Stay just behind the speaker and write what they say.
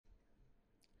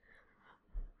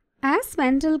As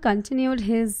Mendel continued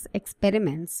his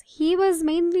experiments, he was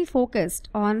mainly focused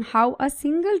on how a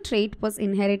single trait was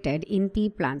inherited in pea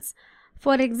plants.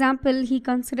 For example, he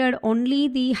considered only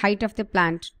the height of the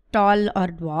plant, tall or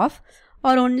dwarf,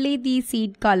 or only the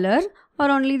seed color,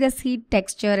 or only the seed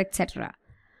texture, etc.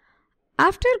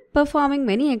 After performing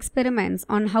many experiments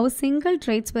on how single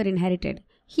traits were inherited,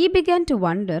 he began to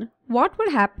wonder what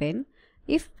would happen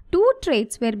if two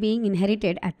traits were being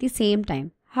inherited at the same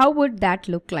time. How would that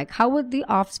look like? How would the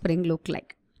offspring look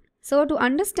like? So, to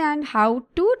understand how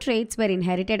two traits were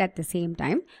inherited at the same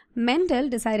time, Mendel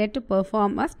decided to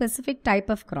perform a specific type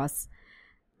of cross.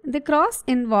 The cross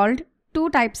involved two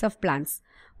types of plants.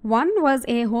 One was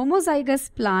a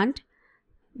homozygous plant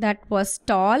that was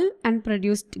tall and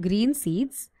produced green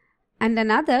seeds, and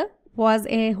another was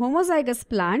a homozygous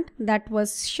plant that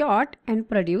was short and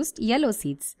produced yellow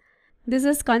seeds. This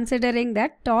is considering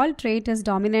that tall trait is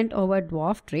dominant over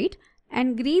dwarf trait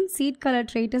and green seed color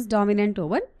trait is dominant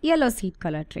over yellow seed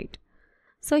color trait.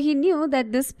 So he knew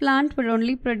that this plant would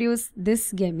only produce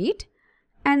this gamete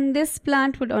and this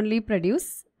plant would only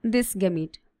produce this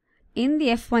gamete. In the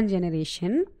F1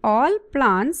 generation, all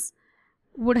plants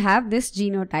would have this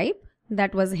genotype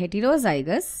that was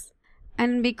heterozygous,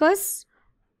 and because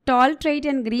tall trait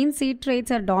and green seed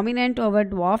traits are dominant over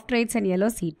dwarf traits and yellow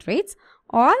seed traits,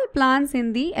 all plants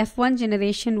in the F1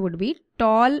 generation would be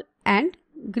tall and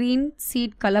green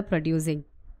seed color producing.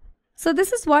 So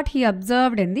this is what he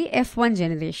observed in the F1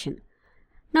 generation.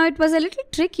 Now it was a little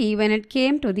tricky when it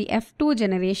came to the F2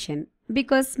 generation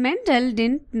because Mendel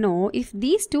didn't know if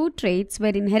these two traits were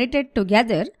inherited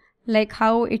together like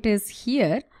how it is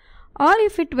here or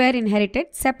if it were inherited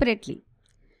separately.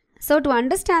 So to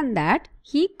understand that,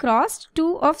 he crossed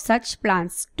two of such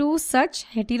plants, two such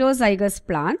heterozygous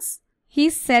plants. He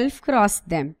self-crossed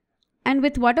them, and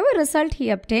with whatever result he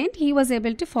obtained, he was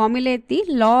able to formulate the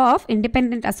law of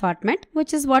independent assortment,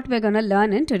 which is what we're going to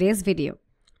learn in today's video.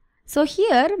 So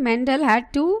here Mendel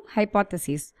had two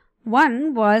hypotheses.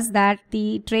 One was that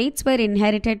the traits were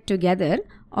inherited together,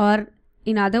 or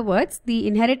in other words, the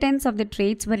inheritance of the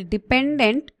traits were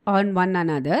dependent on one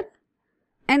another,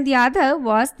 and the other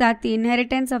was that the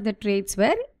inheritance of the traits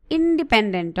were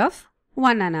independent of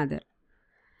one another.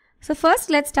 So first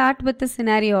let's start with the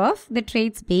scenario of the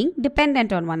traits being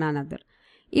dependent on one another.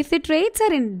 If the traits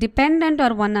are independent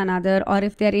on one another or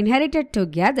if they are inherited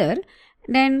together,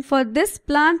 then for this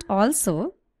plant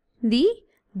also, the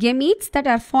gametes that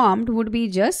are formed would be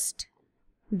just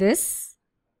this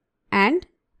and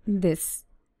this,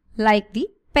 like the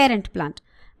parent plant.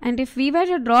 And if we were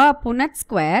to draw a Punnett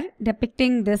square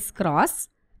depicting this cross,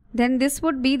 then this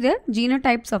would be the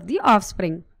genotypes of the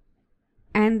offspring.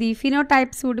 And the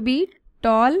phenotypes would be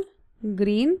tall,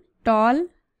 green, tall,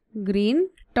 green,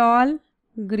 tall,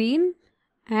 green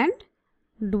and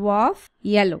dwarf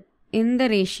yellow in the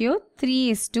ratio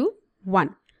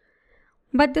 3:1.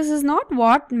 But this is not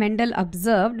what Mendel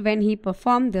observed when he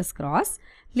performed this cross,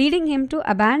 leading him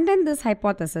to abandon this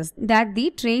hypothesis that the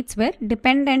traits were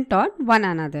dependent on one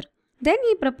another. Then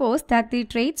he proposed that the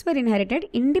traits were inherited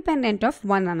independent of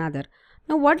one another.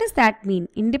 Now what does that mean,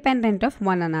 independent of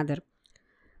one another?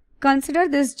 Consider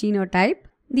this genotype.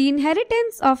 The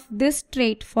inheritance of this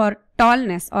trait for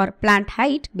tallness or plant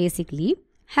height basically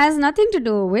has nothing to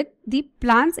do with the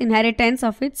plant's inheritance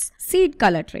of its seed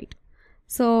color trait.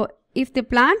 So if the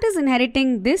plant is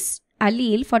inheriting this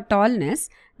allele for tallness,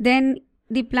 then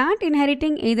the plant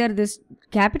inheriting either this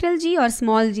capital G or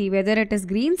small g, whether it is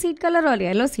green seed color or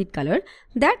yellow seed color,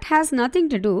 that has nothing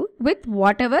to do with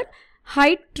whatever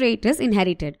height trait is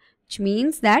inherited, which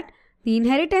means that the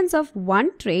inheritance of one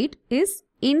trait is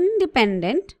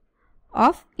independent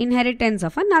of inheritance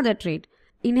of another trait.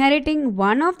 Inheriting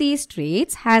one of these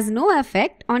traits has no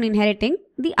effect on inheriting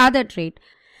the other trait.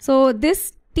 So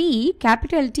this T,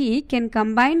 capital T, can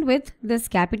combine with this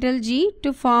capital G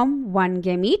to form one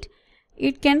gamete.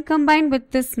 It can combine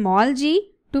with this small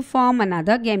g to form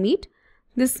another gamete.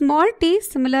 The small t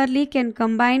similarly can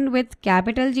combine with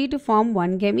capital G to form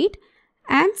one gamete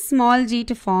and small g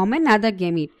to form another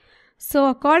gamete. So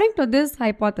according to this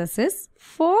hypothesis,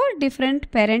 4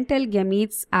 different parental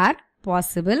gametes are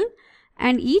possible,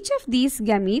 and each of these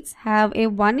gametes have a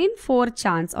 1 in 4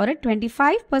 chance or a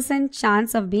 25%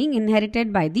 chance of being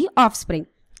inherited by the offspring.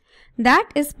 That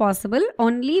is possible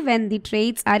only when the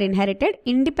traits are inherited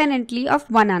independently of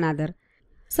one another.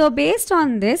 So based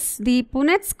on this, the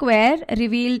Punnett square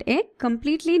revealed a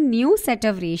completely new set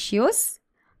of ratios.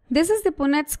 This is the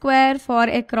Punnett square for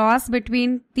a cross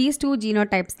between these two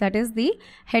genotypes, that is the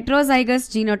heterozygous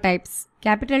genotypes,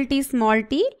 capital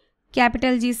T,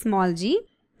 capital G, small g.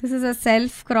 This is a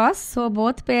self cross, so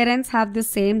both parents have the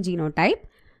same genotype.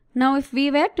 Now if we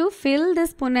were to fill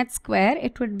this Punnett square,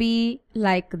 it would be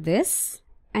like this.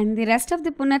 And the rest of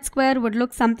the Punnett square would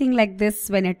look something like this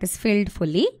when it is filled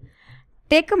fully.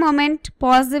 Take a moment,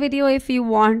 pause the video if you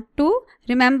want to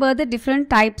remember the different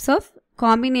types of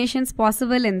combinations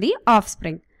possible in the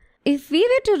offspring. If we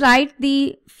were to write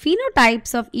the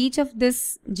phenotypes of each of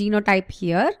this genotype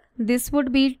here, this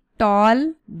would be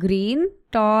tall green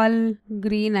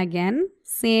again,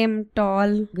 same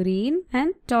tall green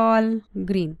and tall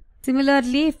green.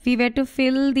 Similarly, if we were to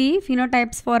fill the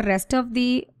phenotypes for rest of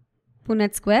the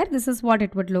Punnett square, this is what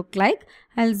it would look like.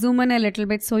 I'll zoom in a little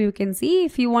bit so you can see.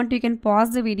 If you want, you can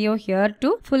pause the video here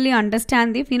to fully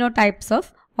understand the phenotypes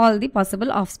of all the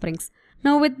possible offsprings.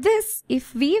 Now with this,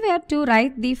 if we were to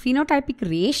write the phenotypic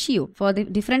ratio for the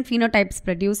different phenotypes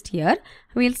produced here,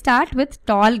 we'll start with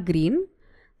tall green.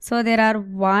 So there are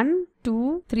 1,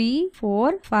 2, 3,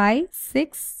 4, 5,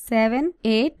 6, 7,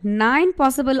 8, 9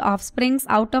 possible offsprings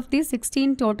out of the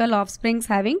 16 total offsprings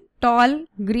having tall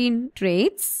green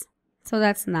traits. So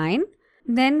that's 9.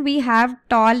 Then we have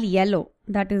tall yellow.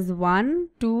 That is 1,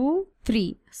 2,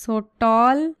 3. So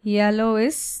tall yellow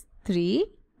is 3.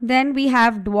 Then we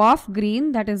have dwarf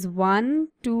green. That is 1,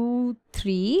 2,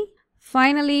 3.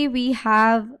 Finally, we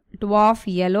have dwarf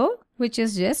yellow, which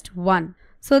is just 1.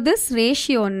 So this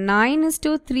ratio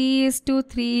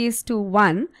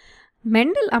 9:3:3:1,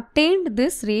 Mendel obtained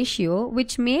this ratio,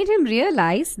 which made him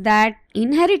realize that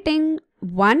inheriting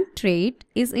one trait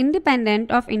is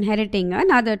independent of inheriting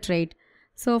another trait.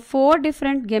 So 4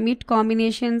 different gamete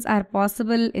combinations are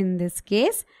possible in this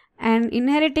case, and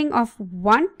inheriting of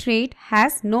one trait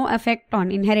has no effect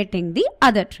on inheriting the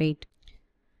other trait.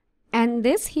 And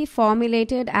this he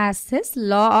formulated as his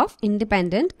law of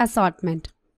independent assortment.